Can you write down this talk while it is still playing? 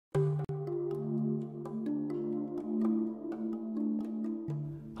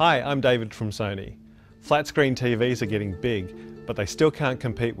Hi, I'm David from Sony. Flat screen TVs are getting big, but they still can't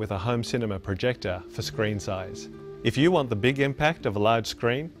compete with a home cinema projector for screen size. If you want the big impact of a large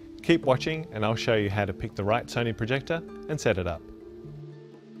screen, keep watching and I'll show you how to pick the right Sony projector and set it up.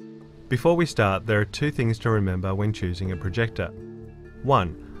 Before we start, there are two things to remember when choosing a projector.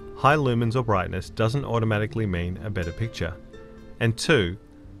 1. High lumens or brightness doesn't automatically mean a better picture. And 2.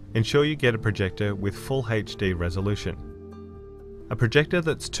 Ensure you get a projector with full HD resolution. A projector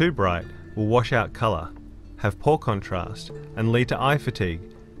that's too bright will wash out colour, have poor contrast and lead to eye fatigue,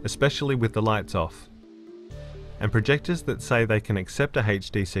 especially with the lights off. And projectors that say they can accept a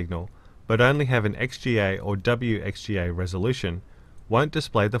HD signal but only have an XGA or WXGA resolution won't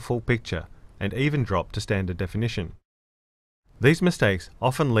display the full picture and even drop to standard definition. These mistakes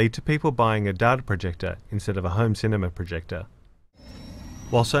often lead to people buying a data projector instead of a home cinema projector.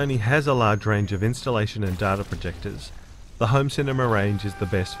 While Sony has a large range of installation and data projectors, the home cinema range is the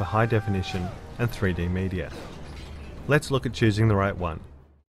best for high definition and 3D media. Let's look at choosing the right one.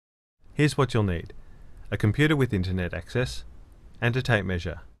 Here's what you'll need: a computer with internet access and a tape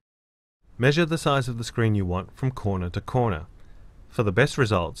measure. Measure the size of the screen you want from corner to corner. For the best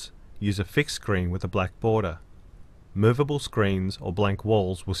results, use a fixed screen with a black border. Movable screens or blank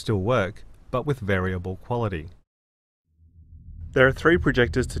walls will still work, but with variable quality. There are three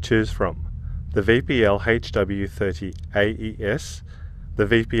projectors to choose from: the VPL HW30 AES, the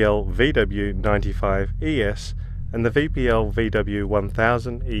VPL VW95 ES, and the VPL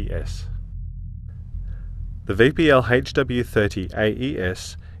VW1000 ES. The VPL HW30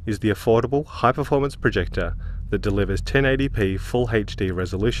 AES is the affordable high-performance projector that delivers 1080p Full HD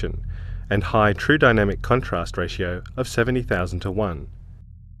resolution and high true dynamic contrast ratio of 70,000 to 1.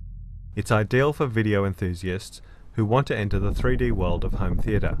 It's ideal for video enthusiasts who want to enter the 3D world of home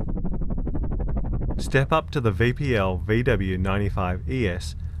theatre. Step up to the VPL VW95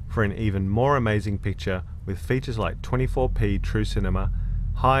 ES for an even more amazing picture with features like 24p True Cinema,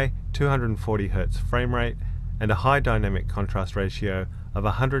 high 240Hz frame rate, and a high dynamic contrast ratio of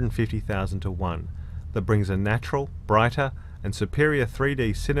 150,000 to 1 that brings a natural, brighter, and superior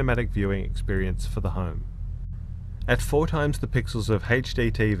 3D cinematic viewing experience for the home. At 4 times the pixels of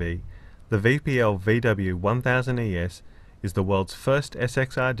HD TV, the VPL VW1000 ES is the world's first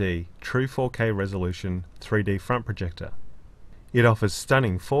SXRD true 4K resolution 3D front projector. It offers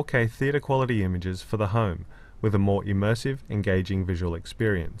stunning 4K theatre quality images for the home with a more immersive, engaging visual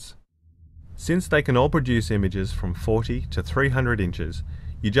experience. Since they can all produce images from 40 to 300 inches,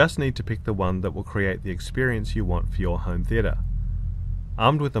 you just need to pick the one that will create the experience you want for your home theatre.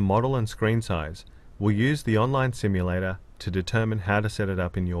 Armed with the model and screen size, we'll use the online simulator to determine how to set it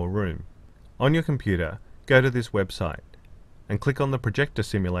up in your room. On your computer, go to this website and click on the projector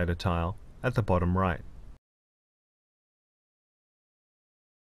simulator tile at the bottom right.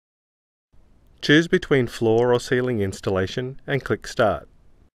 Choose between floor or ceiling installation and click Start.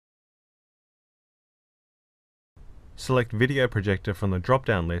 Select Video Projector from the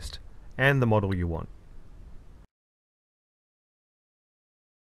drop-down list and the model you want.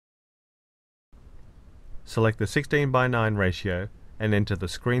 Select the 16:9 ratio and enter the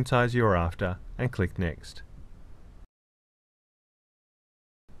screen size you are after and click Next.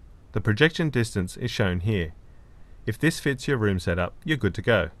 The projection distance is shown here. If this fits your room setup, you're good to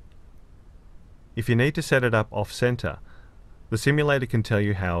go. If you need to set it up off-center, the simulator can tell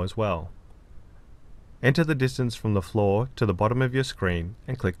you how as well. Enter the distance from the floor to the bottom of your screen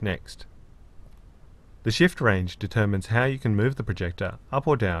and click Next. The shift range determines how you can move the projector up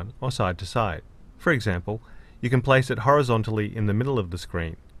or down or side to side. For example, you can place it horizontally in the middle of the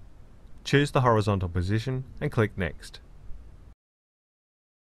screen. Choose the horizontal position and click Next.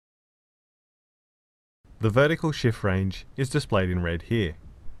 The vertical shift range is displayed in red here.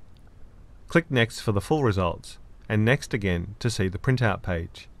 Click Next for the full results and Next again to see the printout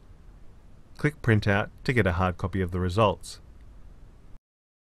page. Click Printout to get a hard copy of the results.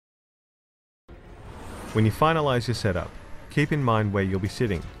 When you finalize your setup, keep in mind where you'll be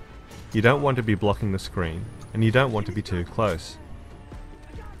sitting. You don't want to be blocking the screen and you don't want to be too close.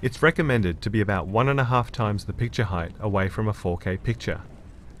 It's recommended to be about 1.5 times the picture height away from a 4K picture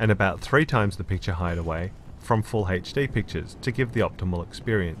and about 3 times the picture height away from full HD pictures to give the optimal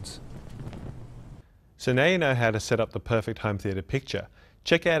experience. So now you know how to set up the perfect home theatre picture.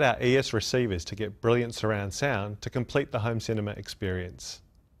 Check out our ES receivers to get brilliant surround sound to complete the home cinema experience.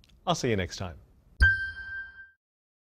 I'll see you next time.